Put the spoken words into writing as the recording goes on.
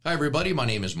Hi, everybody. My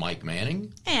name is Mike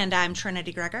Manning. And I'm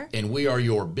Trinity Greger. And we are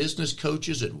your business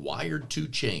coaches at Wired to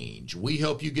Change. We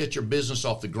help you get your business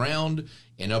off the ground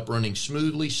and up running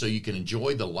smoothly so you can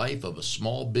enjoy the life of a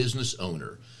small business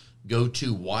owner. Go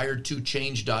to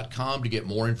wiredtochange.com to get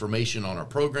more information on our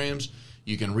programs.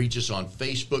 You can reach us on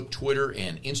Facebook, Twitter,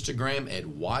 and Instagram at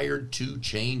Wired to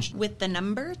Change. With the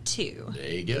number 2. There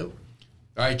you go.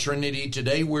 All right, Trinity,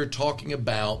 today we're talking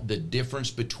about the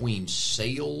difference between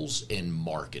sales and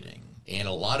marketing. And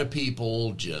a lot of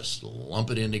people just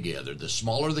lump it in together. The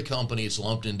smaller the company, it's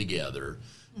lumped in together.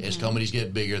 Mm-hmm. As companies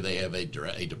get bigger, they have a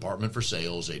department for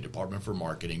sales, a department for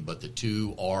marketing, but the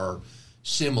two are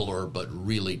similar but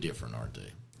really different, aren't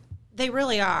they? They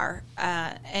really are.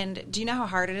 And do you know how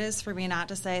hard it is for me not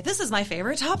to say, this is my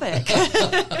favorite topic?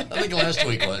 I think last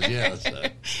week was, yeah.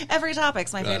 Every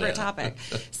topic's my favorite topic.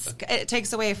 It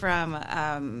takes away from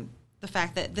the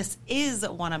fact that this is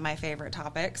one of my favorite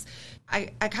topics. I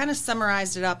kind of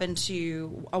summarized it up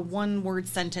into a one-word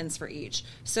sentence for each.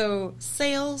 So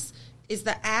sales is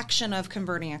the action of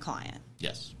converting a client.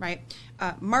 Yes. Right?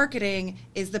 Marketing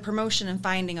is the promotion and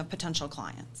finding of potential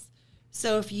clients.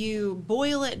 So if you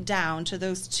boil it down to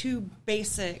those two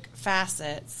basic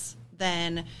facets,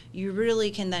 then you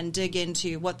really can then dig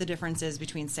into what the difference is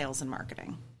between sales and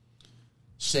marketing.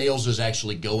 Sales is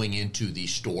actually going into the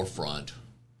storefront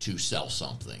to sell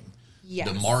something. Yes.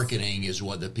 The marketing is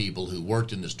what the people who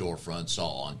worked in the storefront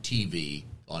saw on TV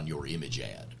on your image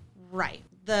ad. Right.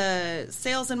 The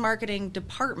sales and marketing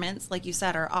departments, like you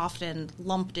said, are often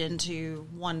lumped into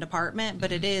one department,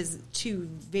 but it is two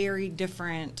very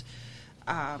different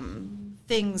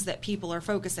things that people are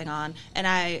focusing on. And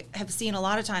I have seen a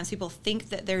lot of times people think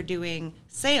that they're doing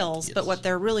sales, yes, but what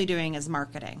they're really doing is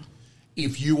marketing.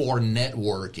 If you are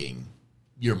networking,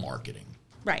 you're marketing.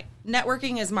 Right.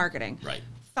 Networking is marketing. Right.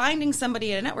 Finding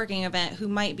somebody at a networking event who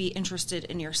might be interested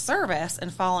in your service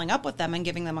and following up with them and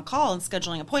giving them a call and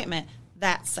scheduling an appointment,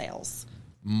 that's sales.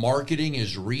 Marketing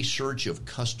is research of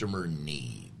customer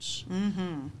needs.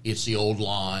 Mm-hmm. It's the old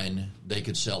line, they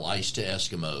could sell ice to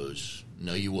Eskimos.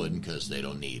 No, you wouldn't, because they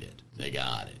don't need it. They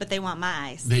got it. But they want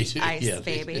my ice. They do. Ice, yeah,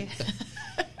 baby.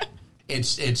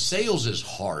 It's sales is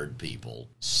hard, people.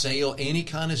 Any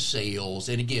kind of sales,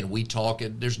 and again, we talk,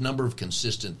 there's a number of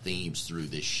consistent themes through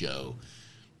this show.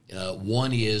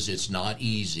 One is it's not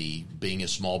easy being a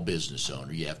small business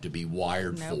owner. You have to be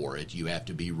wired for it. You have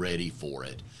to be ready for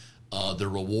it. The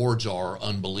rewards are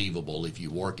unbelievable if you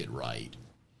work it right.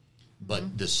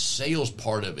 But the sales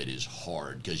part of it is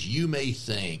hard because you may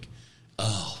think,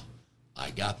 oh,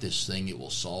 I got this thing, it will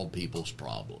solve people's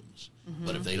problems. Mm-hmm.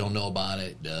 But if they don't know about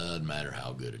it, it doesn't matter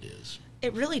how good it is.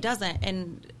 It really doesn't.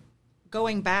 And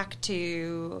going back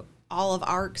to all of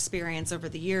our experience over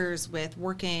the years with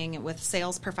working with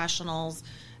sales professionals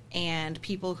and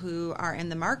people who are in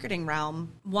the marketing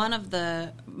realm, one of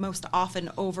the most often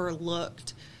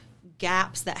overlooked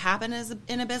gaps that happen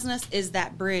in a business is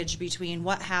that bridge between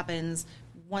what happens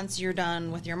once you're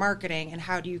done with your marketing and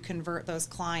how do you convert those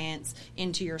clients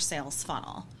into your sales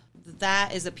funnel.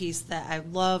 That is a piece that I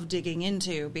love digging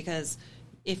into because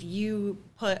if you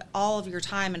put all of your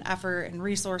time and effort and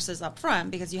resources up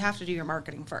front, because you have to do your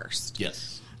marketing first.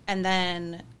 Yes. And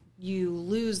then you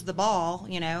lose the ball,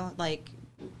 like,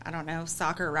 I don't know,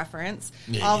 soccer reference.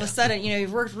 Yeah, all of a sudden,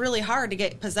 you've worked really hard to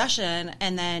get possession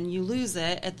and then you lose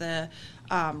it at the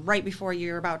right before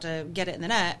you're about to get it in the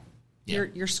net. Yeah.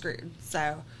 You're screwed.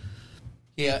 So,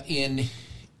 yeah,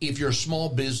 if you're a small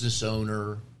business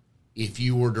owner, if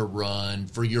you were to run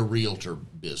for your realtor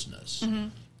business, mm-hmm.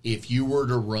 if you were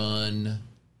to run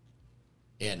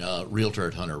realtor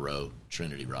at Hunter Row,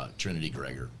 Trinity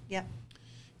Greger. Yep.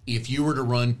 If you were to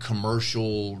run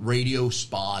commercial radio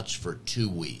spots for 2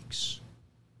 weeks,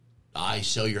 I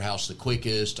sell your house the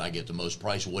quickest, I get the most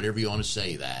price, whatever you want to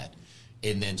say that,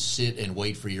 and then sit and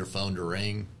wait for your phone to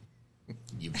ring,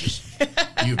 you've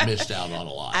missed out on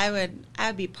a lot.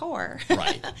 I'd be poor.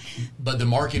 Right. But the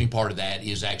marketing part of that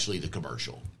is actually the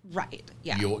commercial. Right.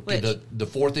 Yeah. The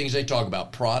 4 things they talk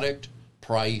about: product,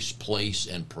 price, place,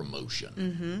 and promotion.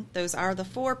 Mm-hmm. Those are the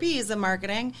 4 P's of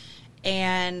marketing.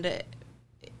 And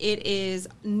it is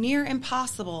near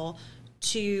impossible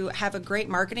to have a great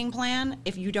marketing plan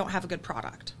if you don't have a good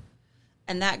product.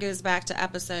 And that goes back to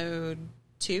episode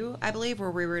 2, I believe,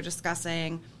 where we were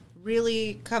discussing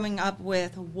really coming up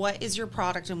with what is your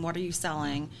product and what are you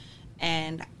selling.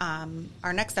 And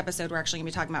our next episode, we're actually going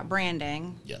to be talking about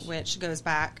branding, yes, which goes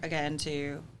back again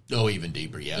to... Oh, even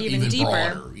deeper, yeah. Even deeper.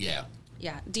 Broader, yeah.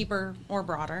 Yeah, deeper or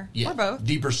broader, yeah. or both.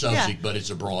 Deeper subject, yeah, but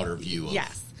it's a broader view of...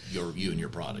 Yes. you and your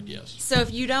product, yes. So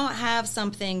if you don't have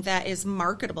something that is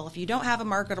marketable, if you don't have a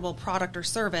marketable product or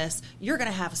service, you're going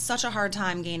to have such a hard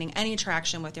time gaining any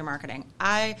traction with your marketing.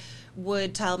 I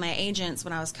would tell my agents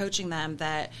when I was coaching them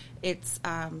that it's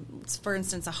for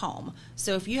instance, a home.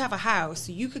 So if you have a house,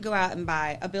 you could go out and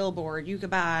buy a billboard. You could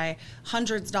buy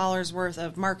hundreds of dollars worth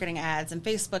of marketing ads and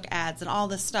Facebook ads and all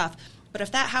this stuff. But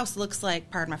if that house looks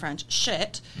like, pardon my French,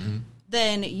 shit,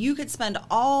 then you could spend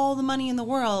all the money in the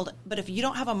world, but if you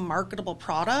don't have a marketable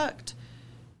product,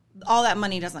 all that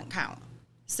money doesn't count.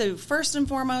 So first and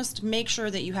foremost, make sure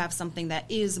that you have something that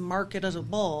is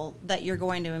marketable, that you're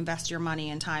going to invest your money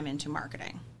and time into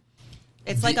marketing.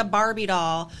 It's like a Barbie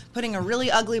doll, putting a really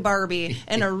ugly Barbie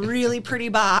in a really pretty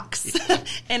box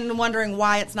and wondering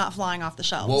why it's not flying off the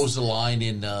shelves. What was the line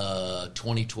in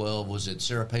 2012? Was it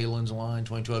Sarah Palin's line,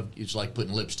 2012? It's like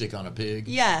putting lipstick on a pig?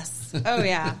 Yes. Oh,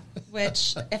 yeah.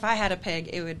 Which, if I had a pig,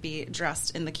 it would be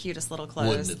dressed in the cutest little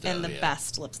clothes and the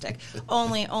best lipstick.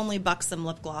 Only buxom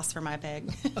lip gloss for my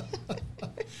pig.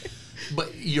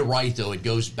 But you're right, though. It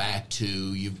goes back to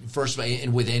you first,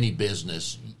 and with any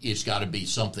business, it's got to be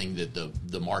something that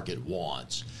the market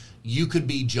wants. You could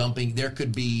be jumping. There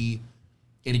could be,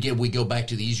 and again, we go back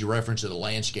to the easy reference of the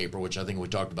landscaper, which I think we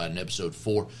talked about in episode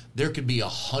 4. There could be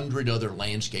 100 other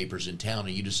landscapers in town,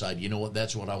 and you decide, you know what,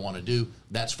 that's what I want to do.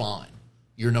 That's fine.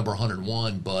 You're number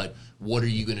 101, but what are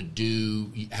you going to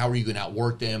do? How are you going to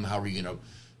outwork them? How are you going to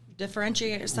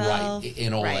differentiate yourself? Right,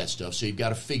 and all that stuff. So you've got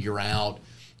to figure out.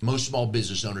 Most small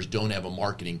business owners don't have a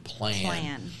marketing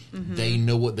plan. Mm-hmm. They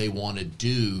know what they want to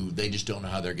do. They just don't know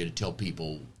how they're going to tell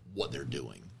people what they're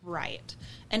doing. Right.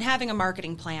 And having a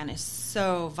marketing plan is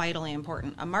so vitally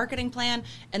important. A marketing plan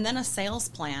and then a sales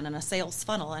plan and a sales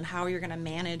funnel and how you're going to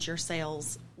manage your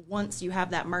sales once you have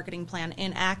that marketing plan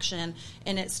in action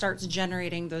and it starts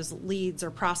generating those leads or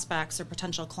prospects or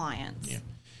potential clients. Yeah.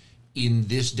 In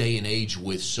this day and age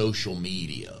with social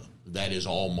media, that is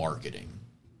all marketing.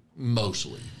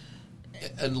 Mostly.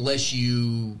 Unless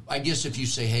you, I guess if you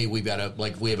say, hey, we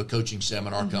have a coaching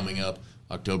seminar coming up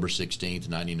October 16th,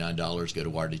 $99, go to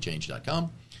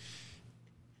wiredtochange.com.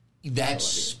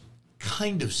 That's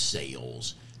kind of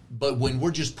sales. But when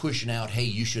we're just pushing out, hey,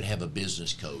 you should have a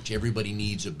business coach. Everybody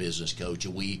needs a business coach.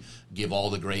 And we give all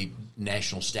the great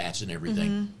national stats and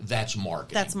everything. That's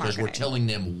marketing. That's marketing. Because we're telling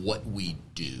them what we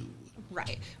do.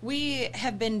 Right. We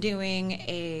have been doing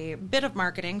a bit of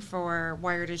marketing for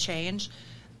Wire to Change.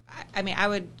 I mean, I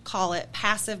would call it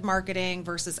passive marketing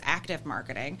versus active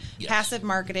marketing. Yes. Passive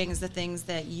marketing is the things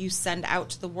that you send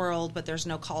out to the world, but there's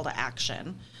no call to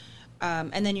action.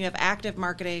 And then you have active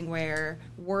marketing where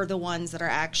we're the ones that are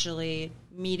actually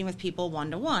meeting with people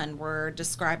one-to-one. We're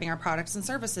describing our products and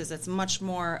services. It's much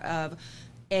more of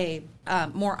a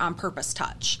more on-purpose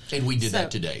touch. And we did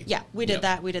that today. Yeah, we did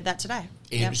that. We did that today.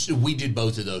 And so we did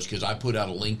both of those because I put out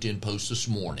a LinkedIn post this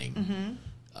morning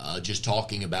just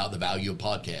talking about the value of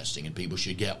podcasting, and people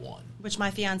should get one. Which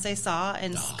my fiance saw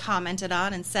and commented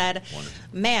on and said,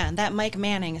 man, that Mike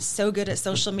Manning is so good at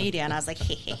social media. And I was like,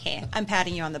 hey. I'm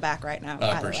patting you on the back right now.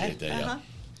 I appreciate that, yeah.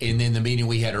 And then the meeting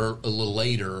we had a little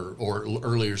later or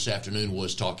earlier this afternoon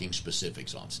was talking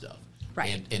specifics on stuff.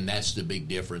 Right. And that's the big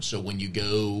difference. So when you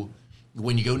go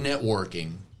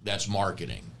networking, that's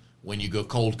marketing. When you go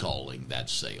cold calling,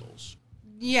 that's sales.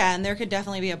 Yeah, and there could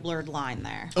definitely be a blurred line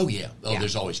there. Oh, yeah.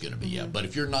 There's always going to be, yeah. But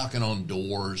if you're knocking on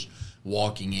doors,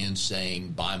 walking in saying,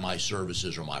 buy my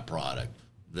services or my product,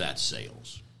 that's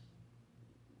sales.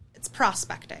 It's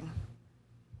prospecting.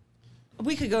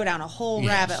 We could go down a whole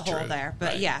rabbit hole there.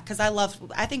 But because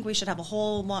I think we should have a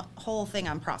whole thing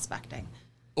on prospecting.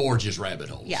 Or just rabbit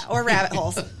holes. Yeah, or rabbit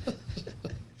holes.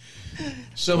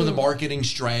 Some of the marketing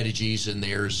strategies, and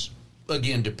there's,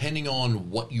 again, depending on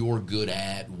what you're good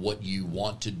at, what you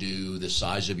want to do, the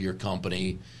size of your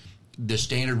company, the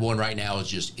standard one right now is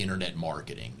just internet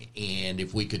marketing. And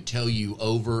if we could tell you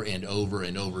over and over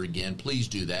and over again, please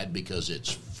do that because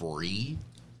it's free.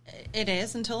 It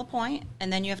is until a point,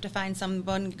 and then you have to find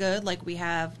someone good. Like we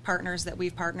have partners that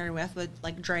we've partnered with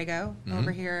like Drago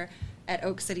over here at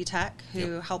Oak City Tech,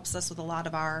 who helps us with a lot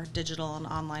of our digital and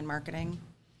online marketing.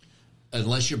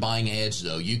 Unless you're buying ads,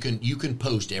 though, you can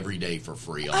post every day for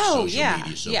free on social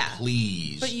media. So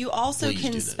please, but you also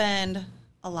can spend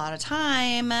a lot of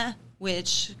time,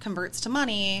 which converts to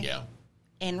money,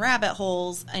 in rabbit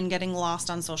holes and getting lost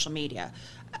on social media.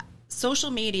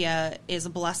 Social media is a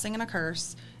blessing and a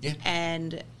curse,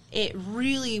 and it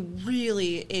really,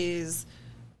 really is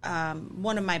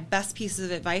one of my best pieces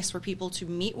of advice for people to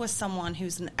meet with someone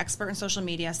who's an expert in social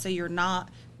media so you're not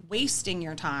wasting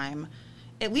your time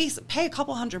at least pay a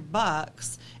couple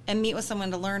 $100 and meet with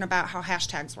someone to learn about how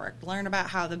hashtags work, learn about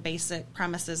how the basic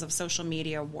premises of social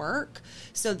media work,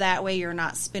 so that way you're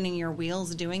not spinning your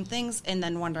wheels doing things and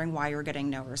then wondering why you're getting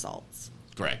no results.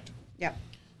 Correct. Yep.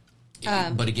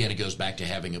 But again, it goes back to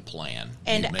having a plan.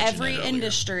 And every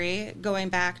industry, going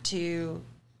back to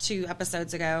 2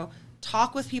 episodes ago,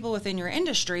 talk with people within your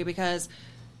industry, because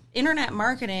internet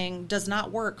marketing does not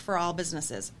work for all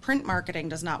businesses. Print marketing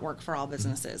does not work for all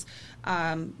businesses.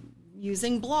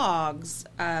 Using blogs,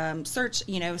 search,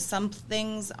 some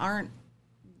things aren't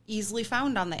easily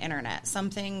found on the internet.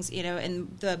 Some things,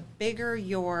 and the bigger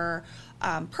your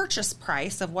purchase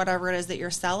price of whatever it is that you're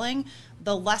selling,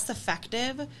 the less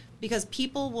effective, because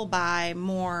people will buy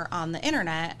more on the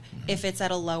internet if it's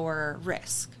at a lower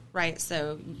risk, right?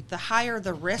 So the higher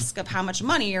the risk of how much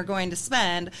money you're going to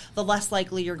spend, the less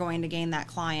likely you're going to gain that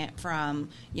client from,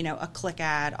 a click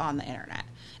ad on the internet.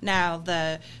 Now,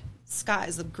 Scott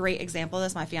is a great example of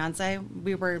this, my fiance.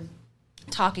 We were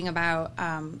talking about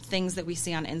things that we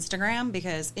see on Instagram,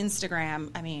 because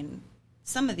Instagram,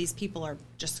 some of these people are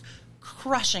just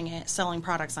crushing it selling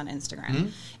products on Instagram. Mm-hmm.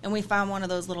 And we found one of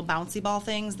those little bouncy ball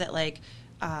things that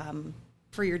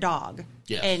for your dog.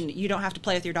 Yes. And you don't have to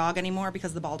play with your dog anymore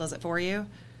because the ball does it for you.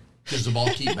 Does the ball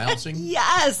keep bouncing?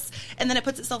 Yes. And then it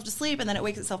puts itself to sleep, and then it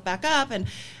wakes itself back up, and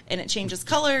it changes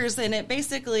colors, and it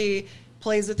basically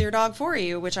plays with your dog for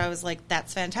you, which I was like,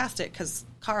 that's fantastic, because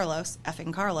Carlos,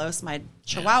 my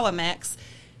Chihuahua mix,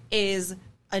 is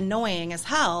annoying as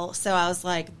hell. So I was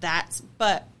like,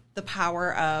 but the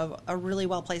power of a really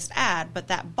well-placed ad. But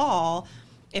that ball,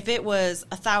 if it was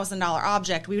a $1,000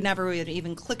 object, we never would have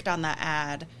even clicked on that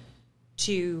ad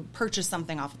to purchase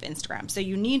something off of Instagram. So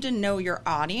you need to know your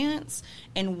audience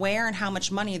and where and how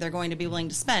much money they're going to be willing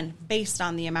to spend based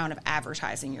on the amount of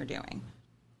advertising you're doing.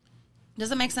 Does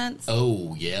that make sense?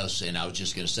 Oh, yes. And I was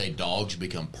just going to say, dogs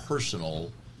become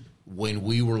personal. When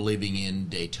we were living in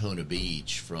Daytona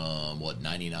Beach from,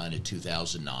 99 to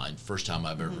 2009, first time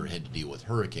I've ever had to deal with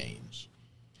hurricanes,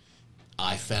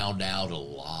 I found out a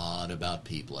lot about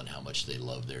people and how much they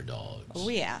love their dogs. Oh,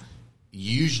 yeah.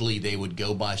 Usually they would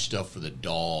go buy stuff for the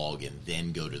dog and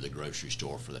then go to the grocery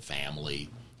store for the family.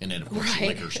 And then, of course, the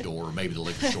liquor store, maybe the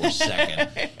liquor store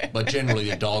second. But generally,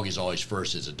 the dog is always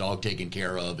first. Is the dog taken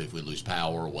care of? If we lose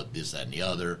power, what this, that, and the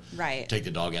other. Right. Take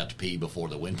the dog out to pee before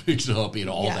the wind picks up,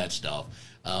 all that stuff.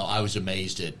 I was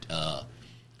amazed at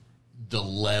the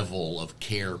level of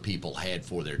care people had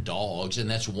for their dogs. And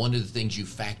that's one of the things you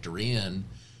factor in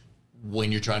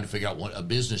when you're trying to figure out what a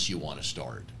business you want to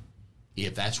start.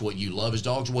 If that's what you love is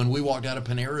dogs. When we walked out of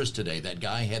Panera's today, that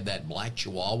guy had that black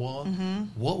Chihuahua. Mm-hmm.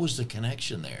 What was the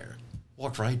connection there?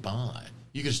 Walked right by.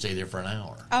 You could stay there for an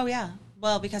hour. Oh, yeah.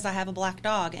 Well, because I have a black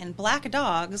dog. And black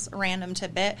dogs, random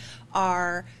tidbit,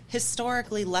 are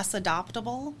historically less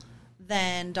adoptable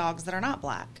than dogs that are not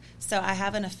black. So I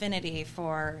have an affinity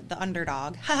for the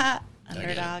underdog.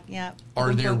 Underdog, yeah.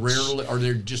 Are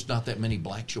there just not that many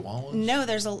black Chihuahuas? No,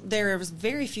 there's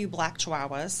very few black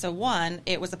Chihuahuas. So one,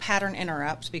 it was a pattern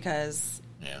interrupt because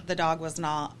the dog was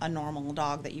not a normal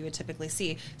dog that you would typically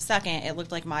see. Second, it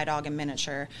looked like my dog in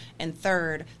miniature. And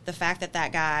third, the fact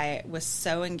that guy was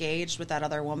so engaged with that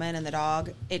other woman and the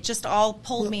dog, it just all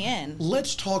pulled me in.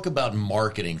 Let's talk about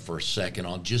marketing for a second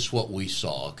on just what we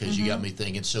saw, because you got me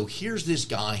thinking. So here's this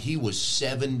guy. He was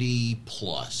 70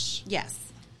 plus. Yes.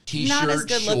 T-shirt, not as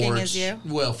good shorts, looking as you.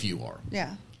 Well, few are.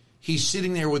 Yeah. He's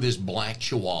sitting there with his black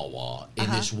Chihuahua,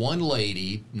 and this one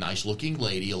lady, nice-looking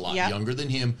lady, a lot younger than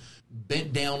him,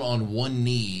 bent down on one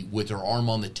knee with her arm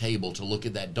on the table to look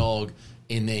at that dog,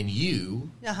 and then you,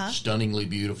 stunningly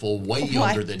beautiful, way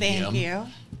younger than him. Thank you.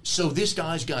 So this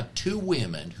guy's got 2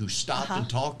 women who stopped and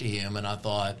talked to him, and I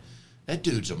thought, that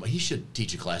dude's he should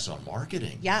teach a class on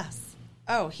marketing. Yes.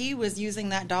 Oh, he was using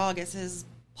that dog as his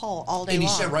pull all day long. And he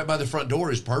sat right by the front door,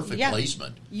 his perfect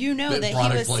placement. You know that he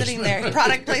was sitting there,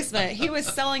 product placement. He was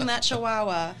selling that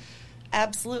Chihuahua.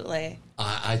 Absolutely.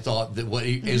 I thought that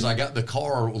as I got in the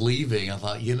car leaving, I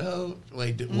thought,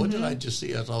 what did I just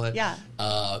see? I saw that. Yeah.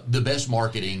 The best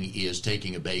marketing is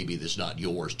taking a baby that's not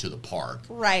yours to the park.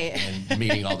 Right. And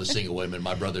meeting all the single women.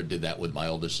 My brother did that with my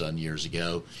oldest son years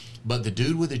ago. But the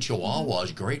dude with the Chihuahua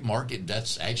is great market.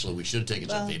 That's actually, we should have taken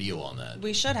some video on that.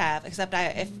 We should have, except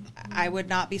I would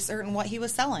not be certain what he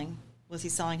was selling. Was he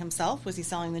selling himself? Was he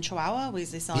selling the Chihuahua?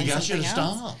 Was he selling something else? He got you to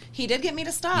stop. He did get me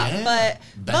to stop,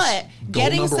 but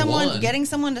getting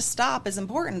someone to stop is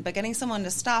important. But getting someone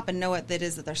to stop and know what that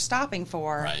is that they're stopping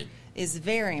for is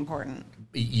very important.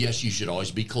 Yes, you should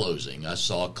always be closing. I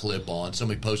saw a clip on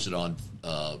somebody posted on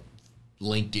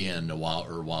LinkedIn a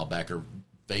while back or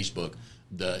Facebook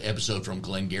the episode from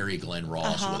Glengarry Glen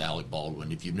Ross with Alec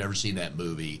Baldwin. If you've never seen that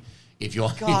movie,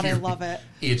 God, I love it.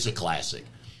 It's a classic.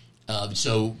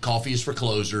 So coffee is for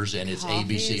closers, and it's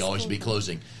Coffee ABC, is always for- be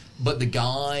closing. But the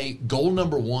guy, goal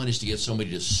number one is to get somebody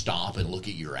to stop and look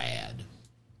at your ad.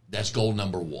 That's goal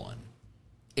number one.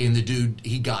 And the dude,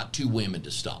 he got 2 women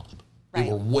to stop. They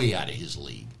Right. were way out of his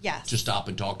league. Yes. To stop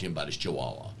and talk to him about his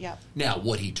chihuahua. Yep. Now,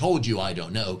 what he told you, I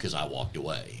don't know, because I walked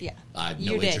away. Yeah. I have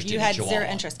no You interest did. You in had the zero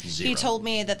chihuahua. interest. Zero. He told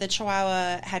me that the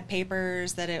Chihuahua had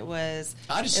papers, that it was,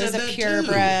 I just it was said a that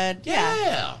purebred. too.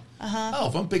 Yeah. Oh,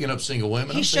 if I'm picking up single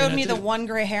women, He I'm saying showed that me the too. one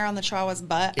gray hair on the Chihuahua's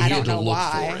butt. He I had don't to know look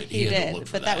why. for it. He had to did, look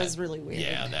for but that was really weird.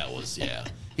 Yeah, that was, yeah.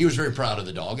 He was very proud of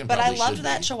the dog. And But I probably loved should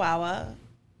that be. Chihuahua.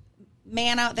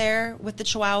 Man out there with the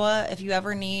Chihuahua, if you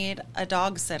ever need a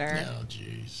dog sitter. Oh,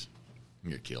 jeez.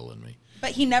 You're killing me.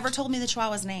 But he never told me the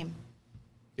Chihuahua's name.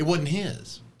 It wasn't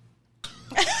his.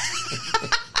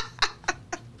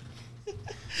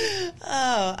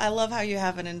 Oh, I love how you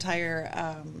have an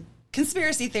entire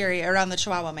conspiracy theory around the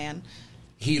Chihuahua man.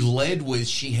 He led with,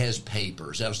 she has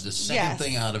papers. That was the second Yes.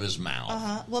 thing out of his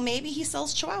mouth. Well, maybe he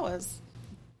sells Chihuahuas.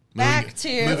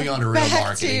 Moving on to real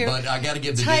marketing, but I got to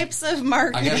give the types of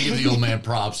marketing. I got to give the old man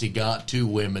props. He got 2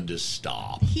 women to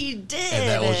stop, He did. and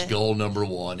that was goal number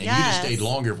one. And you'd Yes. have stayed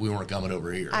longer if we weren't coming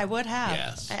over here. I would have.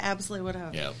 Yes. I absolutely would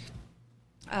have.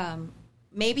 Yeah.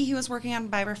 Maybe he was working on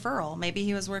by referral. Maybe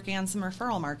he was working on some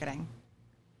referral marketing.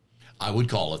 I would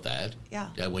call it that.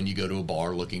 Yeah. When you go to a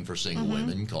bar looking for single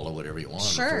women, call it whatever you want.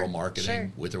 Sure, Referral marketing,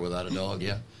 sure. with or without a dog.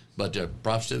 Yeah. But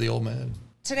props to the old man.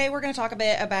 Today we're going to talk a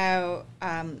bit about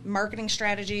marketing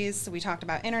strategies. So we talked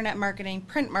about internet marketing,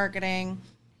 print marketing.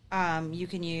 You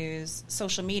can use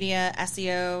social media,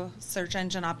 SEO, search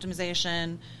engine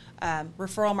optimization,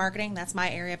 referral marketing. That's my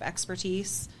area of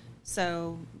expertise.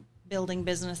 So building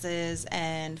businesses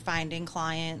and finding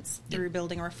clients through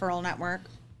building a referral network.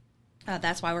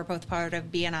 That's why we're both part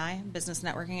of BNI, Business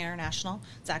Networking International.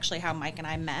 It's actually how Mike and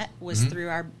I met, was through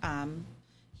our,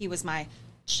 he was my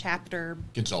chapter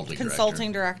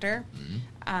Consulting director.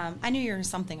 I knew you were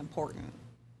something important.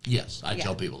 Yes, I Yeah.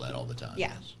 tell people that all the time.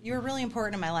 Yeah. You were really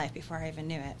important in my life before I even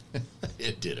knew it.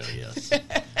 It ditto, yes.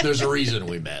 There's a reason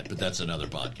we met, but that's another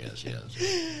podcast,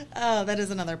 yes. Oh, that is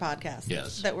another podcast.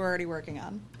 Yes. That we're already working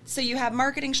on. So you have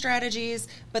marketing strategies,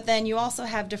 but then you also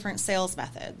have different sales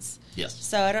methods. Yes.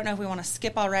 So I don't know if we want to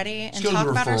skip already and Let's go talk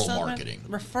to about our referral sales marketing.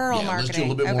 Referral Yeah, marketing. let's do a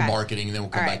little bit more Okay. marketing, and then we'll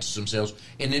come All back right. to some sales.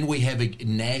 And then we have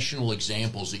national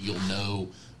examples that you'll know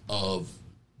of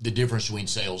the difference between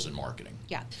sales and marketing.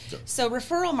 Yeah. So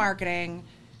referral marketing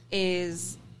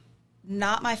is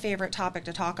not my favorite topic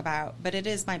to talk about, but it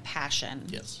is my passion.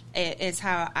 Yes. It is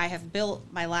how I have built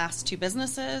my last 2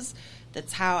 businesses.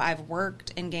 That's how I've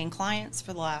worked and gained clients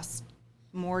for the last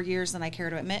more years than I care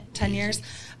to admit, 10 years.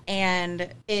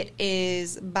 And it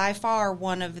is by far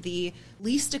one of the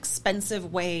least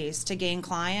expensive ways to gain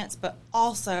clients, but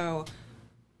also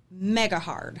mega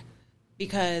hard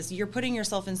because you're putting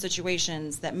yourself in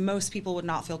situations that most people would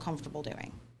not feel comfortable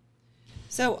doing.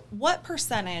 So what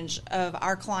percentage of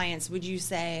our clients would you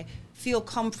say feel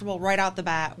comfortable right out the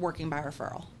bat working by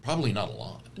referral? Probably not a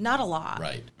lot. Not a lot.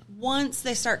 Right. Once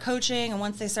they start coaching and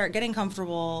once they start getting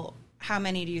comfortable, how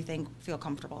many do you think feel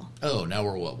comfortable? Oh, now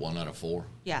we're what, 1 out of 4?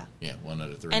 Yeah. Yeah, 1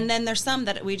 out of 3. And then there's some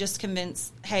that we just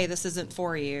convince, hey, this isn't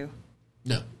for you.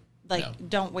 No. Like, no.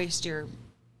 don't waste your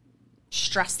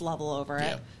stress level over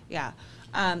it. Yeah.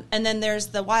 Yeah. And then there's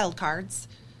the wild cards.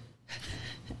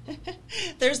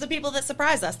 There's the people that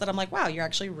surprise us that I'm like, wow, you're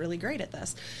actually really great at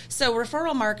this. So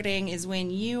referral marketing is when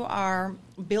you are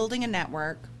building a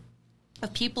network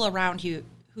of people around you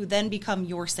who then become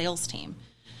your sales team.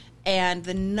 And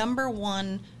the number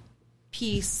one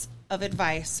piece of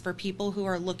advice for people who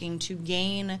are looking to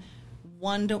gain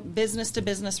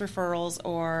business-to-business referrals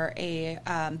or a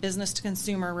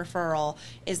business-to-consumer referral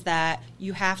is that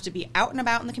you have to be out and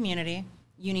about in the community.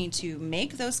 You need to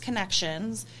make those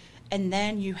connections, and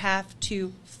then you have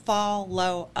to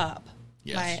follow up.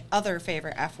 Yes. My other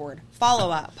favorite F word, follow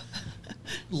up.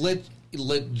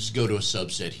 Let's go to a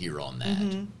subset here on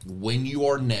that. When you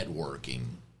are networking,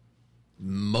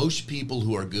 most people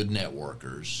who are good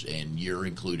networkers, and you're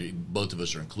included, both of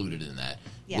us are included in that,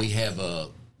 Yes. we have a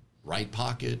right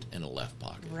pocket and a left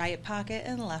pocket. Right pocket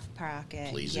and left pocket.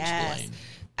 Please yes. explain.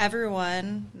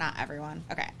 Not everyone.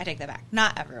 Okay, I take that back.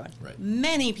 Not everyone. Right.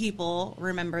 Many people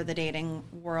remember the dating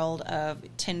world of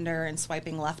Tinder and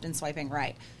swiping left and swiping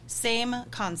right. Same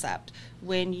concept.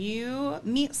 When you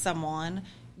meet someone,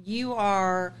 you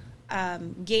are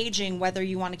gauging whether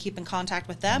you want to keep in contact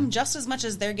with them just as much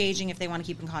as they're gauging if they want to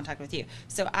keep in contact with you.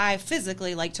 So I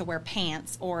physically like to wear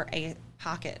pants or a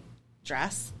pocket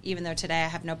dress, even though today I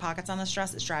have no pockets on this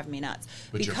dress. It's driving me nuts.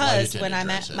 But because when I'm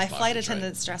at my flight pockets,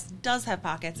 attendant's dress does have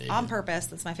pockets on purpose.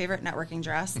 That's my favorite networking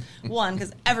dress. 1,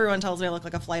 because everyone tells me I look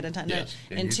like a flight attendant.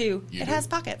 Yes. And 2, it has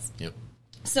pockets. Yep.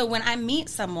 So when I meet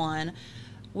someone,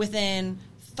 within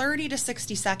 30 to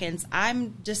 60 seconds, I'm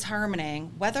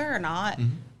determining whether or not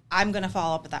I'm going to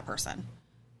follow up with that person.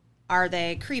 Are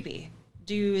they creepy?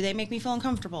 Do they make me feel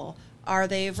uncomfortable? Are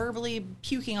they verbally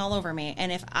puking all over me?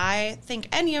 And if I think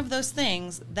any of those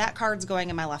things, that card's going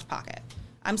in my left pocket.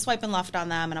 I'm swiping left on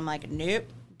them, and I'm like, nope,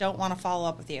 don't want to follow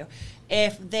up with you.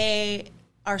 If they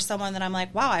are someone that I'm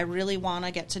like, wow, I really want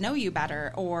to get to know you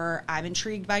better, or I'm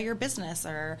intrigued by your business,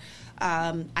 or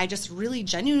I just really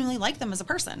genuinely like them as a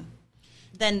person,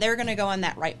 then they're going to go in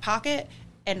that right pocket.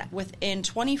 And within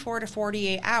 24 to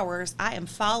 48 hours, I am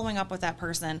following up with that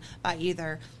person by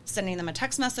either sending them a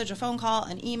text message, a phone call,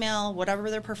 an email,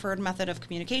 whatever their preferred method of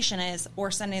communication is,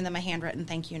 or sending them a handwritten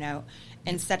thank you note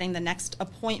and setting the next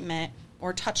appointment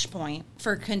or touch point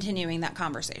for continuing that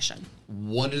conversation.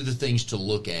 One of the things to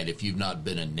look at if you've not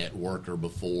been a networker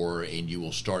before, and you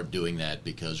will start doing that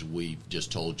because we've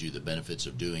just told you the benefits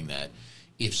of doing that,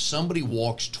 if somebody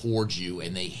walks towards you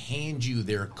and they hand you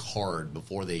their card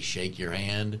before they shake your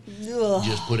hand,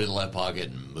 just put it in the left pocket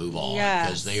and move on.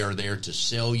 Because they are there to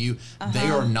sell you.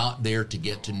 They are not there to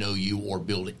get to know you or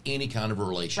build any kind of a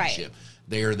relationship.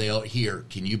 Right. They'll here,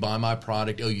 can you buy my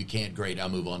product? Oh, you can't? Great, I'll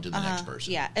move on to the next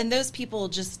person. Yeah, and those people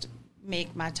just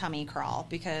make my tummy crawl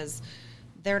because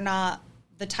they're not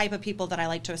the type of people that I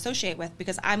like to associate with,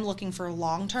 because I'm looking for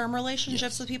long-term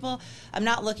relationships with people. I'm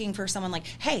not looking for someone like,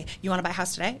 hey, you want to buy a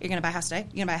house today? You're going to buy a house today?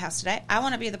 You're going to buy a house today? I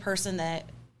want to be the person that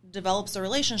develops a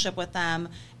relationship with them,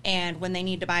 and when they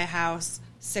need to buy a house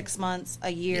 6 months, a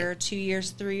year, 2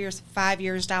 years, 3 years, 5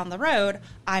 years down the road,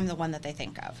 I'm the one that they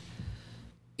think of.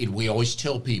 We always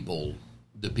tell people,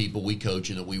 the people we coach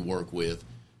and that we work with,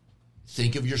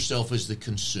 think of yourself as the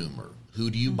consumer. Who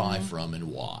do you buy from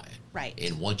and why? Right.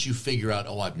 And once you figure out,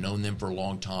 I've known them for a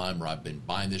long time, or I've been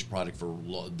buying this product for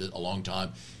a long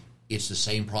time, it's the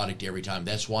same product every time.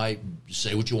 That's why,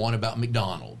 say what you want about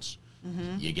McDonald's.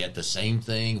 You get the same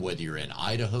thing whether you're in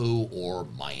Idaho or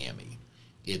Miami.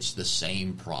 It's the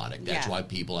same product. That's why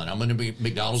people, and I'm going to be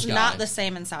McDonald's guy. It's not the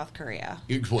same in South Korea.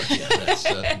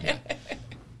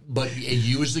 But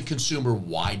you as the consumer,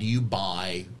 why do you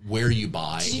buy, where you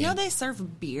buy? Did you know they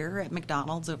serve beer at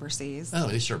McDonald's overseas? Oh,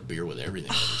 they serve beer with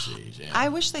everything overseas. Yeah. I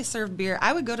wish they served beer.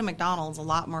 I would go to McDonald's a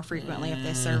lot more frequently if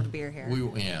they served beer here.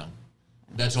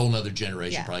 That's a whole other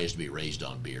generation probably has to be raised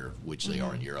on beer, which they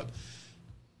are in Europe.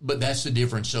 But that's the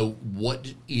difference. So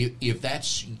what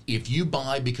if you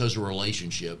buy because of a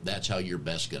relationship, that's how you're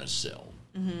best going to sell.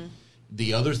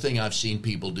 The other thing I've seen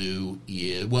people do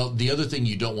is, the other thing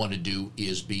you don't want to do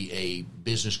is be a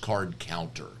business card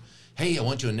counter. Hey, I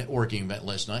went to a networking event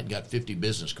last night and got 50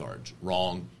 business cards.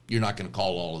 Wrong. You're not going to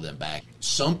call all of them back.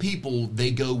 Some people,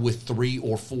 they go with 3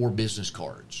 or 4 business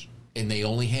cards, and they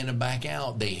only hand them back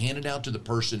out. They hand it out to the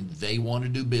person they want to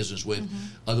do business with.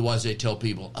 Otherwise, they tell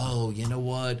people, oh, you know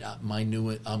what?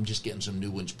 I'm just getting some new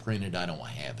ones printed. I don't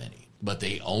have any. But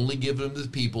they only give them to the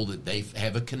people that they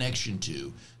have a connection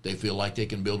to, they feel like they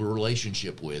can build a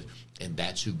relationship with, and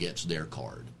that's who gets their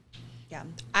card. Yeah.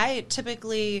 I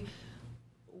typically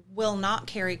will not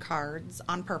carry cards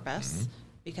on purpose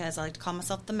because I like to call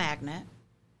myself the magnet,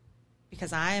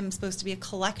 because I am supposed to be a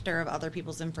collector of other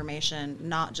people's information,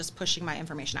 not just pushing my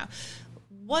information out.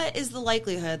 What is the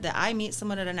likelihood that I meet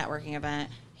someone at a networking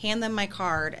event, hand them my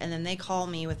card, and then they call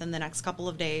me within the next couple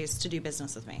of days to do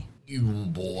business with me?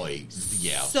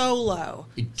 So low.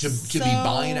 To be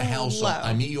buying a house,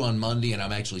 I meet you on Monday, and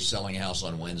I'm actually selling a house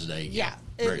on Wednesday.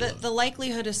 The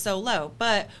likelihood is so low.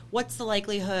 But what's the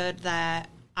likelihood that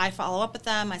I follow up with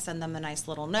them, I send them a nice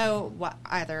little note,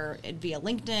 either via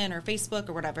LinkedIn or Facebook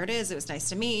or whatever it is. It was nice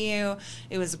to meet you.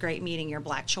 It was great meeting your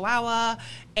black chihuahua.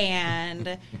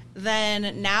 And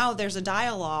then now there's a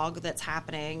dialogue that's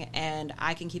happening, and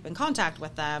I can keep in contact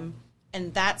with them.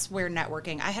 And that's where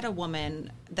networking. I had a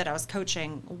woman that I was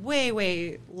coaching way,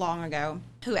 way long ago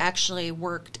who actually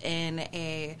worked in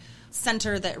a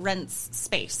center that rents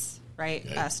space, right?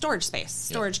 Okay. Storage space,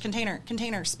 storage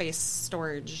container space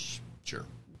storage. Sure.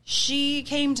 She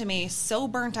came to me so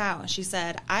burnt out. She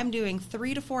said, I'm doing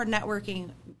 3 to 4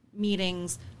 networking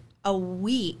meetings a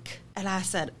week. And I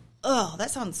said, oh,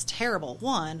 that sounds terrible.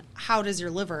 1, how does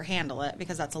your liver handle it?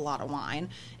 Because that's a lot of wine.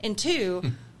 And 2,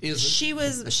 she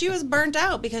was burnt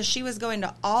out because she was going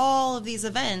to all of these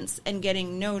events and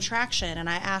getting no traction. And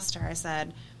I asked her, I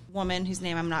said, woman whose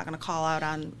name I'm not going to call out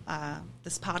on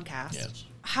this podcast,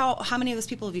 how many of those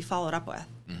people have you followed up with?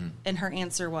 And her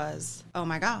answer was, oh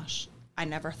my gosh, I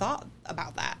never thought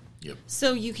about that. Yep.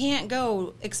 So you can't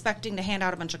go expecting to hand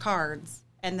out a bunch of cards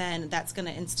and then that's going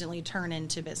to instantly turn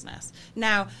into business.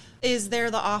 Now, is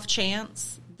there the off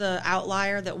chance, the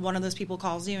outlier, that one of those people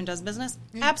calls you and does business?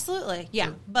 Absolutely. Yeah.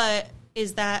 Sure. But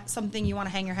is that something you want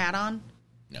to hang your hat on?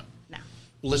 No. No.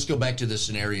 Well, let's go back to the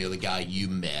scenario, the guy you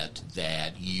met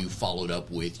that you followed up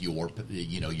with your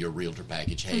realtor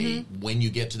package. Hey, when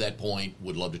you get to that point,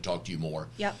 would love to talk to you more.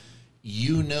 Yep.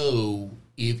 You know,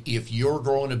 if you're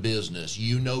growing a business,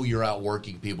 you know you're out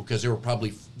working people because there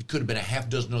could have been a half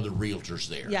dozen other realtors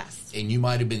there. Yes. And you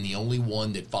might have been the only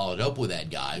one that followed up with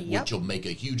that guy, Yep. which will make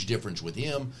a huge difference with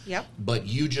him. Yep. But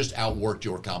you just outworked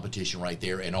your competition right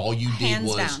there, and all you did Hands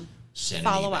was down. send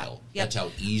Follow an email. up. Yep. That's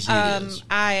how easy it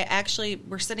is.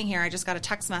 We're sitting here. I just got a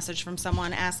text message from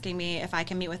someone asking me if I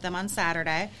can meet with them on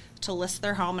Saturday to list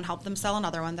their home and help them sell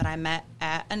another one that I met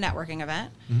at a networking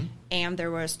event. And there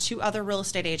was 2 other real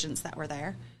estate agents that were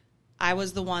there. I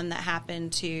was the one that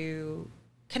happened to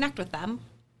connect with them,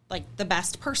 like the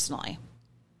best personally,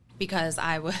 because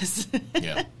I was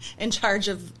in charge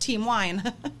of Team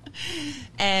Wine.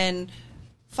 And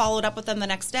followed up with them the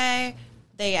next day.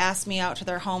 They asked me out to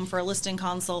their home for a listing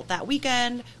consult that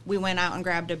weekend. We went out and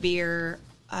grabbed a beer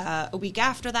a week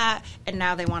after that, and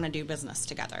now they want to do business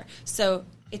together. So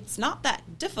it's not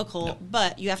that difficult,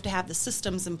 but you have to have the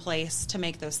systems in place to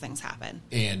make those things happen.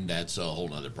 And that's a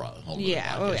whole other podcast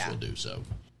we'll do. So,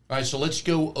 all right, so let's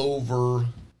go over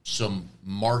some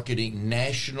marketing,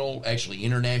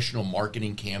 international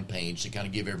marketing campaigns to kind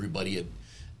of give everybody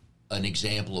an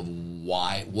example of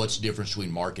what's the difference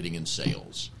between marketing and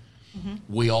sales.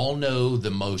 We all know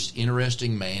the most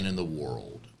interesting man in the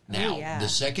world. Now, the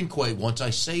second question, once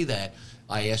I say that,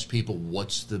 I ask people,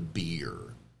 what's the beer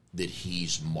that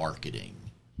he's marketing?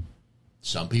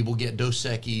 Some people get Dos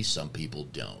Equis, some people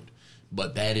don't.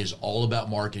 But that is all about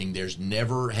marketing. There's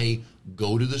never, hey,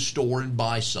 go to the store and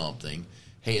buy something.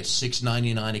 Hey, it's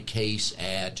 $6.99 a case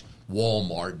at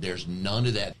Walmart. There's none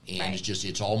of that. And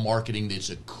it's all marketing. It's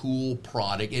a cool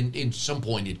product. And at some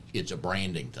point, it's a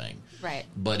branding thing. Right.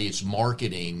 But it's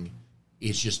marketing.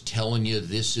 It's just telling you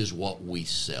this is what we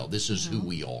sell. This is who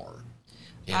we are.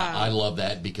 And I love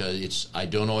that because I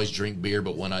don't always drink beer,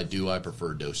 but when I do, I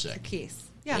prefer Dos Equis.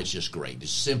 Yeah. It's just great.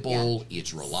 It's simple. Yeah.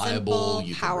 It's reliable. Simple,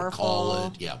 you can powerful. recall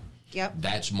it. Yeah. Yep.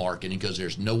 That's marketing because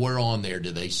there's nowhere on there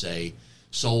do they say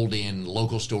sold in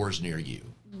local stores near you.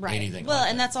 Right. Anything well,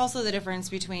 like and that. that's also the difference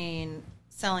between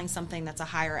selling something that's a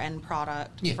higher end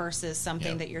product versus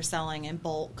something that you're selling in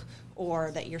bulk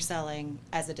or that you're selling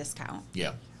as a discount.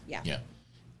 Yeah.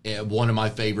 Yeah. One of my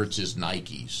favorites is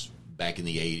Nike's. Back in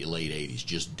the late 80s,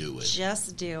 just do it.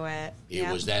 Just do it.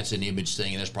 That's an image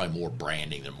thing, and that's probably more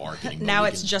branding than marketing. Now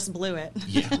it's just blew it.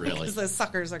 Yeah, really. Because those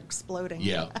suckers are exploding.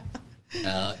 Yeah.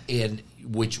 And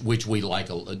which we like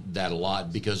that a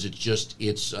lot because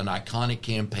it's an iconic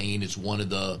campaign. It's one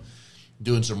of the,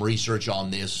 doing some research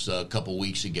on this a couple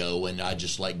weeks ago, and I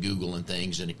just like Googling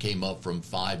things, and it came up from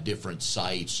 5 different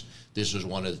sites. This was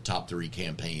one of the top 3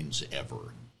 campaigns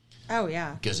ever. Oh,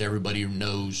 yeah. Because everybody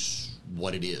knows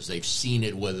what it is. They've seen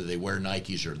it, whether they wear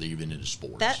Nikes or they're even into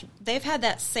sports. They've had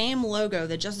that same logo,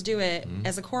 the Just Do It,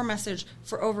 as a core message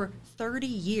for over 30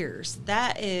 years.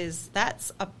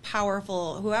 That's a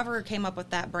powerful, whoever came up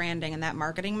with that branding and that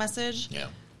marketing message,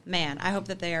 man, I hope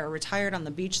that they are retired on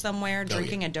the beach somewhere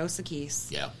drinking a Dos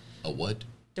Equis. Yeah. A what?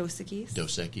 Dos Equis.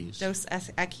 Dos Equis. Dos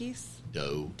Equis.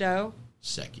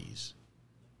 Dos Equis.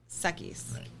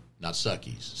 Suckies. Right. Not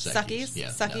suckies. Suckies? Yeah.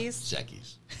 Suckies? No,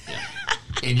 suckies. Yeah.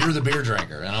 And you're the beer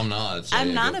drinker, and I'm not. So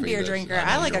I'm not a beer drinker.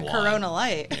 I like a Corona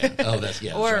Light. Yeah. Oh, that's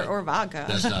or vodka.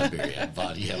 That's not beer.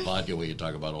 Yeah, vodka we can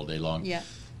talk about all day long. Yeah.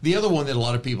 The other one that a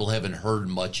lot of people haven't heard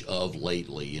much of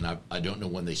lately, and I don't know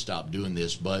when they stopped doing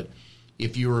this, but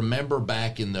if you remember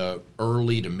back in the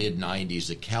early to mid-'90s,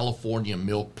 the California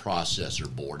Milk Processor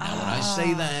Board. Now, when I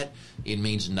say that, it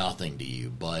means nothing to you,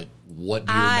 but what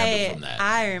do you remember from that?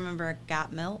 I remember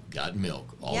Got Milk. Got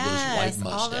Milk. All those white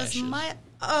mustaches.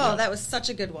 That was such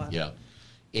a good one. Yeah.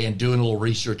 And doing a little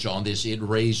research on this, it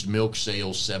raised milk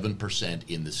sales 7%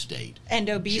 in the state. And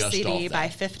obesity by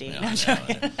 50.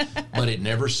 But it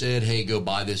never said, hey, go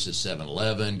buy this at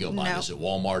 7-Eleven, go buy this at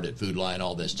Walmart, at Food Lion,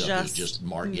 all that stuff. It was just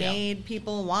made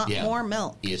people want more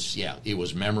milk. It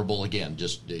was memorable. Again,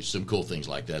 just some cool things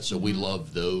like that. So we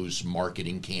love those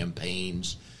marketing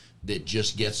campaigns that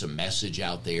just gets a message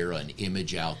out there, an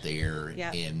image out there.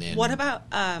 Yeah. And then what about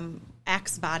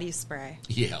Axe body spray?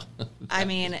 Yeah. I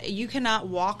mean, you cannot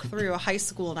walk through a high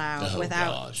school now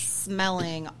without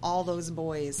smelling all those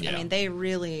boys. Yeah. I mean, they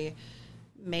really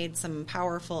made some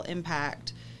powerful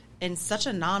impact in such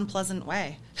a non-pleasant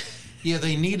way. Yeah,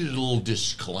 they needed a little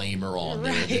disclaimer on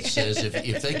there Right. that says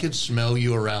if they could smell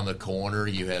you around the corner,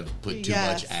 you have put too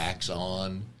Yes. much Axe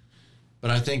on.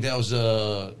 But I think that was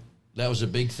a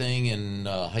big thing in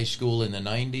high school in the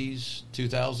 90s,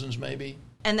 2000s maybe.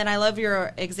 And then I love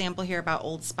your example here about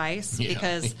Old Spice Yeah.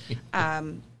 because,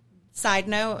 side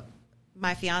note,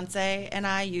 my fiance and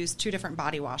I use 2 different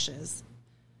body washes.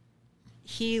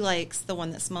 He likes the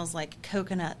one that smells like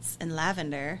coconuts and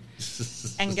lavender.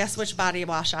 And guess which body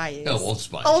wash I use? Oh, Old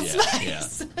Spice. Old yeah,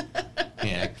 Spice.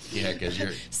 Yeah, because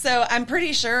you're... So I'm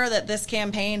pretty sure that this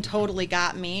campaign totally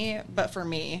got me, but for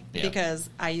me, Yeah. because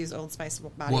I use Old Spice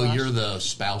body Well, wash. you're the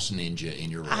spouse ninja in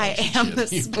your I relationship. am the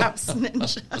spouse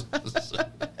ninja.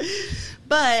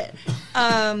 But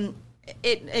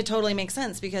it totally makes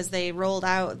sense because they rolled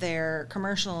out their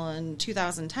commercial in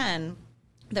 2010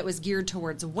 that was geared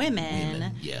towards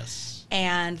women. Yes.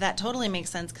 And that totally makes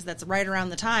sense because that's right around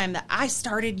the time that I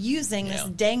started using this Yeah.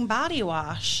 dang body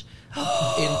wash.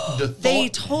 And the They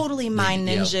thought- totally mind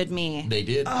Yeah, ninja'd me. They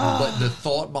did. But the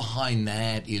thought behind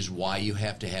that is why you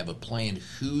have to have a plan.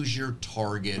 Who's your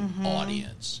target Mm-hmm.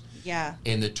 audience? Yeah.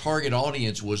 And the target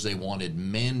audience was they wanted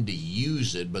men to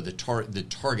use it, but the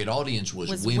target audience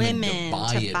was women to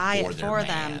buy it for their man.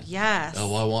 them. Yes.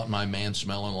 Oh, I want my man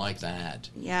smelling like that.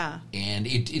 Yeah. And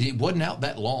it wasn't out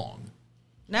that long.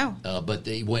 No. But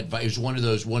they went. It was one of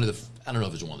the. I don't know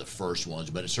if it was one of the first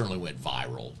ones, but it certainly went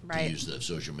viral. Right. To use the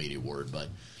social media word, but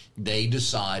they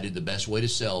decided the best way to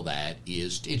sell that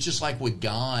is it's just like with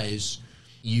guys.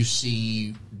 You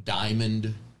see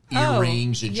diamond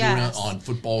earrings and yes. on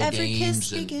football Every games.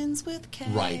 kiss and, begins with K.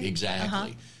 right,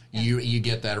 exactly. Uh-huh. You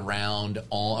get that around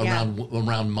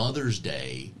Mother's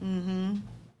Day. Mm-hmm.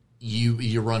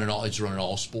 You're running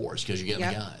all sports because you're getting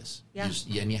Yep. the guys.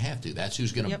 Yeah. And you have to. That's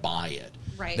who's going to Yep. buy it.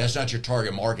 Right. That's not your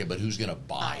target market, but who's going to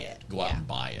buy it? Go out Yeah. and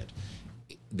buy it.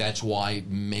 That's why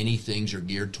many things are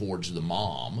geared towards the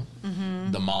mom.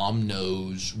 Mm-hmm. The mom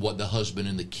knows what the husband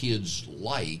and the kids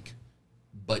like,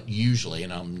 but usually,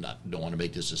 and don't want to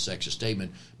make this a sexist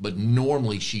statement, but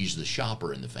normally she's the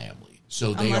shopper in the family.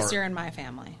 So they Unless are you're in my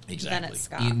family. exactly Then it's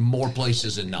Scott. in more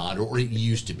places than not, or it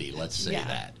used to be. Let's say Yeah.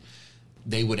 that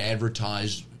they would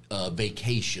advertise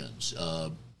vacations.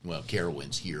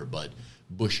 Carowinds here, but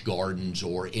Busch Gardens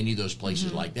or any of those places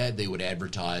Mm-hmm. like that, they would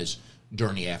advertise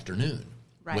during the afternoon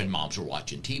Right. when moms were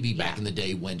watching TV. Back Yeah. in the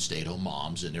day when stay-at-home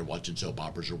moms and they're watching soap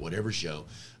operas or whatever show,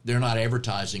 they're not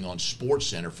advertising on Sports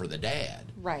Center for the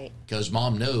dad. Right. Because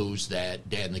mom knows that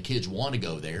dad and the kids want to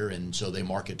go there, and so they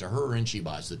market to her and she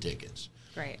buys the tickets.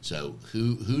 Great. So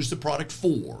who's the product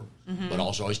for, but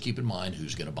also always keep in mind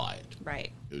who's going to buy it.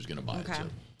 Right. Who's going to buy Okay.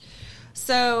 it.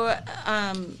 So,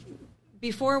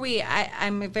 before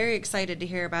I'm very excited to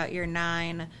hear about your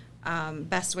 9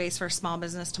 best ways for a small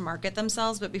business to market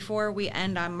themselves. But before we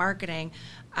end on marketing,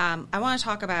 I want to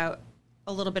talk about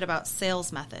a little bit about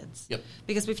sales methods. Yep.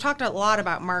 Because we've talked a lot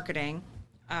about marketing,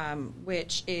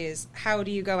 which is how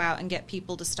do you go out and get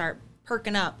people to start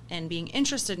perking up and being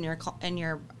interested in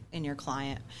your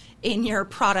client, in your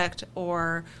product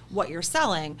or what you're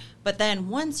selling. But then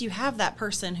once you have that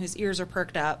person whose ears are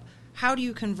perked up, how do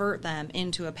you convert them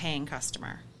into a paying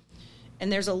customer? And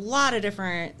there's a lot of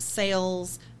different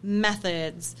sales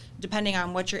methods depending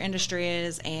on what your industry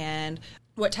is and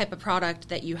what type of product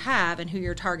that you have and who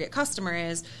your target customer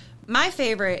is. My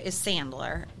favorite is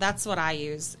Sandler. That's what I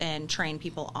use and train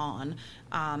people on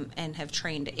and have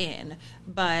trained in.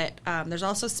 But there's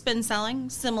also spin selling,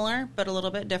 similar but a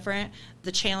little bit different.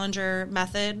 The Challenger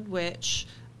method, which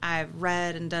I've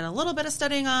read and done a little bit of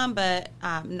studying on, but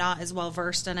not as well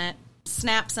versed in it.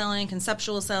 Snap selling,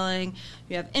 conceptual selling,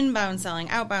 you have inbound selling,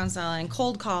 outbound selling,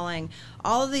 cold calling,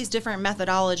 all of these different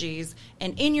methodologies.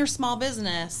 And in your small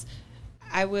business,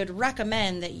 I would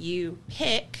recommend that you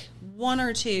pick 1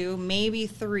 or 2, maybe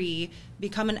 3,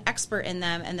 become an expert in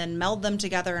them, and then meld them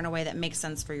together in a way that makes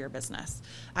sense for your business.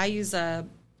 I use a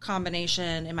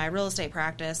combination in my real estate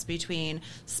practice between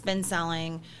spin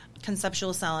selling,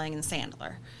 conceptual selling, and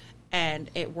Sandler.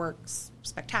 And it works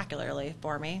spectacularly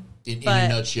for me. In a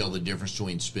nutshell, the difference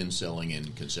between spin selling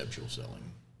and conceptual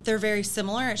selling. They're very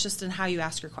similar. It's just in how you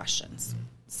ask your questions. Mm-hmm.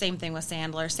 Same thing with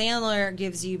Sandler. Sandler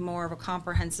gives you more of a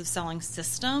comprehensive selling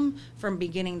system from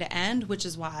beginning to end, which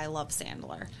is why I love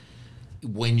Sandler.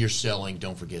 When you're selling,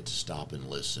 don't forget to stop and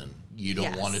listen. You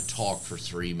don't want to talk for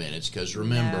 3 minutes because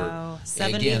remember,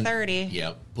 70-30.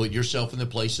 Yeah, put yourself in the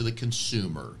place of the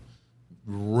consumer.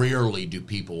 Rarely do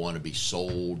people want to be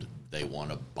sold. They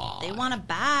want to buy. They want to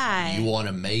buy. You want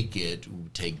to make it,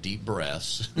 take deep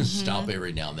breaths, stop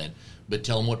every now and then, but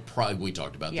tell them what we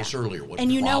talked about this earlier. What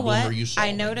and you know what? Are you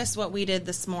solving? I noticed what we did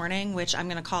this morning, which I'm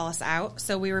going to call us out.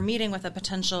 So we were meeting with a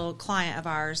potential client of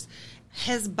ours.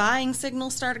 His buying signal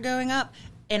started going up,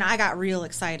 and I got real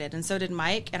excited, and so did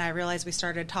Mike, and I realized we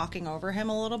started talking over him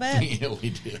a little bit. Yeah, we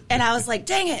did. And I was like,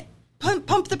 dang it.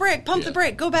 Pump the brake, the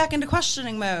brake, go back into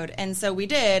questioning mode. And so we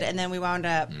did, and then we wound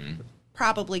up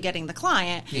probably getting the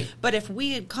client. Yeah. But if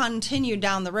we had continued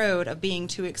down the road of being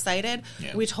too excited,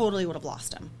 we totally would have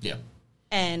lost him. Yeah.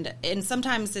 And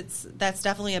sometimes that's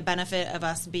definitely a benefit of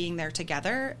us being there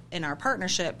together in our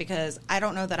partnership, because I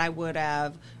don't know that I would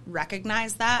have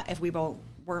recognized that if we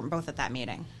weren't both at that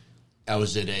meeting. I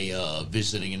was at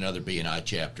visiting another B&I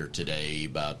chapter today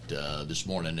about this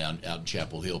morning out in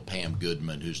Chapel Hill. Pam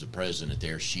Goodman, who's the president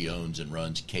there, she owns and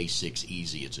runs K6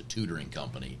 Easy. It's a tutoring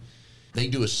company. They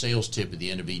do a sales tip at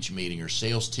the end of each meeting. Her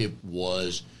sales tip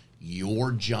was,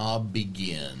 your job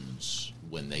begins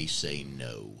when they say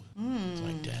no. It's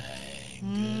like,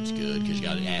 dang, that's good, because you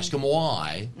got to ask them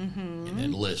why and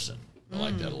then listen. I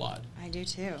like that a lot. I do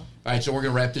too. All right, so we're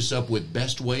going to wrap this up with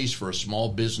best ways for a small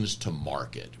business to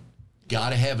market.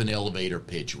 Got to have an elevator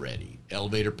pitch ready.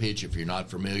 Elevator pitch, if you're not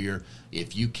familiar,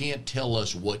 if you can't tell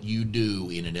us what you do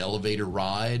in an elevator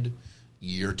ride,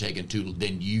 you're taking too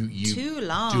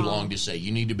long to say.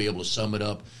 You need to be able to sum it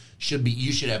up.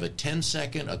 You should have a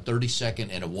 10-second, a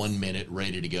 30-second, and a 1 minute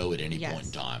ready to go at any point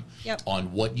in time on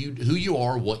who you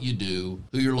are, what you do,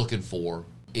 who you're looking for,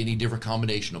 any different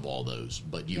combination of all those.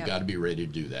 But you've got to be ready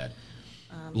to do that.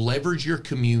 Leverage your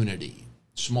community.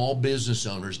 Small business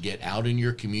owners, get out in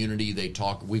your community.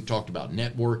 We've talked about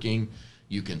networking.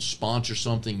 You can sponsor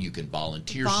something. You can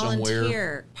volunteer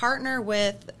somewhere. Partner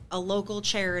with a local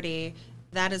charity.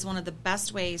 That is one of the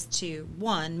best ways to,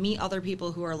 one, meet other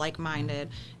people who are like-minded,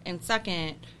 and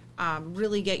second,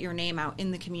 really get your name out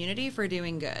in the community for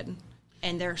doing good.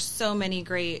 And there are so many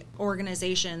great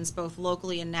organizations, both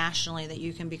locally and nationally, that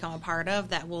you can become a part of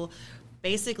that will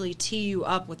basically tee you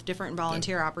up with different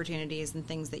volunteer opportunities and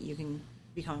things that you can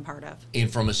become a part of.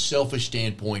 And from a selfish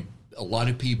standpoint, a lot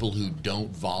of people who don't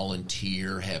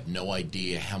volunteer have no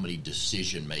idea how many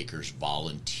decision makers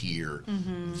volunteer.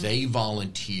 They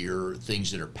volunteer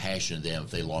things that are passionate to them.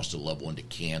 If they lost a loved one to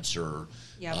cancer,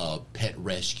 pet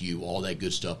rescue, all that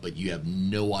good stuff. But you have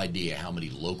no idea how many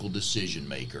local decision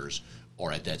makers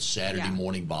are at that Saturday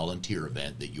morning volunteer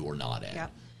event that you're not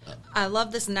at. I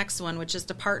love this next one, which is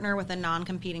to partner with a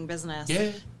non-competing business.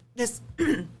 This,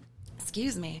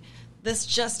 excuse me. This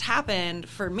just happened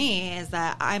for me, is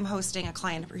that I'm hosting a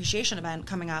client appreciation event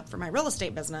coming up for my real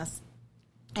estate business.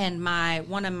 And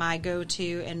one of my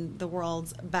go-to and the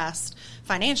world's best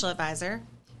financial advisor,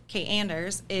 Kate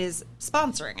Anders, is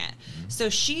sponsoring it. So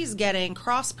she's getting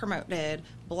cross-promoted,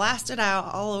 blasted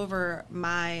out all over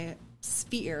my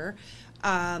sphere,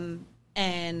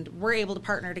 and we're able to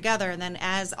partner together. And then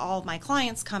as all of my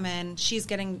clients come in, she's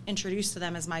getting introduced to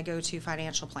them as my go-to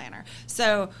financial planner.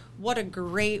 So what a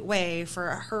great way for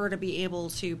her to be able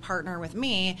to partner with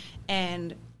me.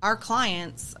 And our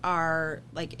clients are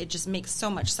like, it just makes so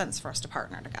much sense for us to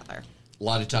partner together. A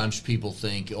lot of times people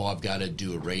think, I've got to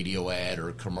do a radio ad or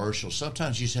a commercial.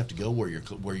 Sometimes you just have to go where your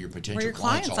potential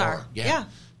clients are. Yeah.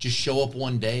 Just show up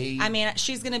one day. I mean,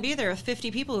 she's going to be there with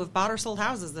 50 people who have bought or sold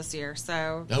houses this year.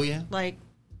 So, that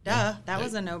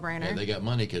was a no-brainer. Yeah, they got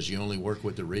money because you only work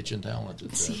with the rich and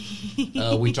talented.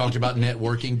 So. We talked about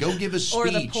networking. Go give a speech.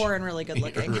 Or the poor and really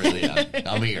good-looking. Really,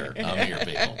 I'm here,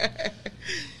 people.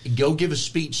 Go give a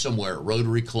speech somewhere, a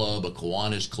Rotary Club, a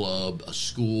Kiwanis Club, a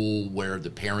school where the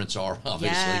parents are,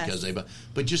 obviously,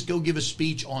 but just go give a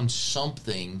speech on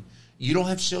something. You don't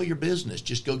have to sell your business.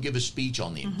 Just go give a speech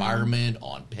on the environment,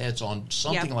 on pets, on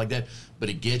something like that. But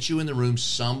it gets you in the room.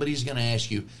 Somebody's going to ask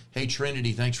you, hey,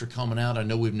 Trinity, thanks for coming out. I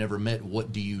know we've never met.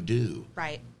 What do you do?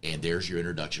 Right. And there's your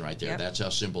introduction right there. Yep. That's how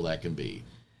simple that can be.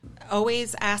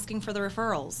 Always asking for the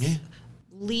referrals. Yeah.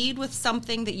 Lead with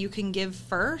something that you can give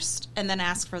first and then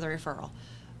ask for the referral.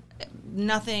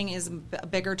 Nothing is a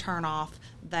bigger turnoff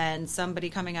than somebody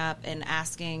coming up and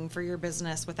asking for your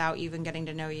business without even getting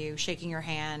to know you, shaking your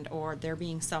hand, or there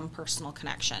being some personal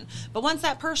connection. But once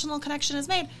that personal connection is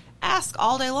made, ask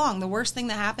all day long. The worst thing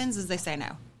that happens is they say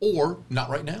no. Or not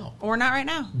right now.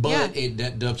 But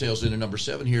that dovetails into number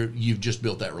 7 here. You've just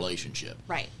built that relationship.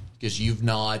 Right. Because you've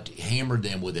not hammered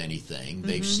them with anything.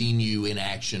 They've seen you in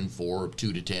action for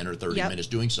 2 to 10 or 30 minutes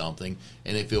doing something,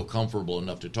 and they feel comfortable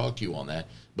enough to talk to you on that.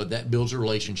 But that builds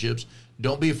relationships.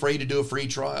 Don't be afraid to do a free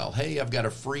trial. Hey, I've got a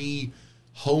free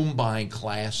home buying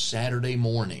class Saturday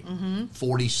morning,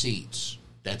 40 seats.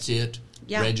 That's it.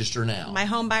 Register now. My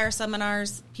home buyer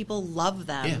seminars, people love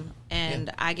them. Yeah.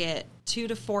 And I get 2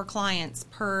 to 4 clients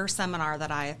per seminar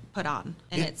that I put on.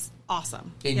 And it's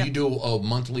awesome. And you do a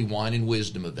monthly wine and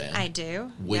wisdom event. I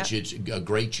do. Which is a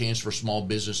great chance for small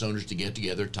business owners to get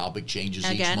together. Topic changes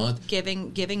Again, each month.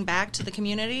 Giving back to the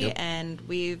community, and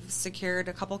we've secured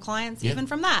a couple clients even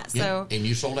from that. So, and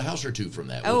you sold a house or two from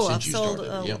that. I've sold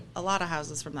a lot of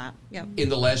houses from that. Yep. In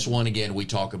the last one, again, we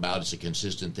talk about, it's a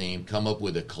consistent theme, come up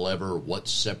with a clever, what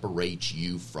separates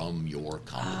you from your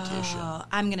competition.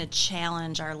 I'm going to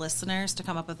challenge our listeners to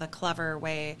come up with a clever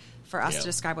way for us to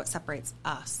describe what separates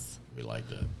us. We like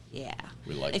that. Yeah.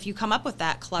 We like if you come up with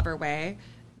that clever way,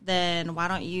 then why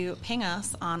don't you ping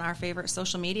us on our favorite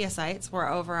social media sites? We're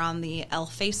over on the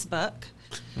Facebook,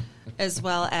 as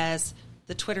well as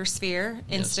the Twitter sphere,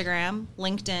 Instagram,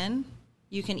 LinkedIn.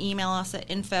 You can email us at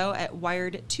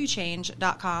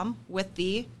info@wired2change.com with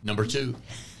the number 2.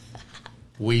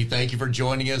 We thank you for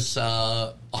joining us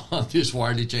on this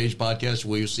Wired to Change podcast.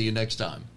 We'll see you next time.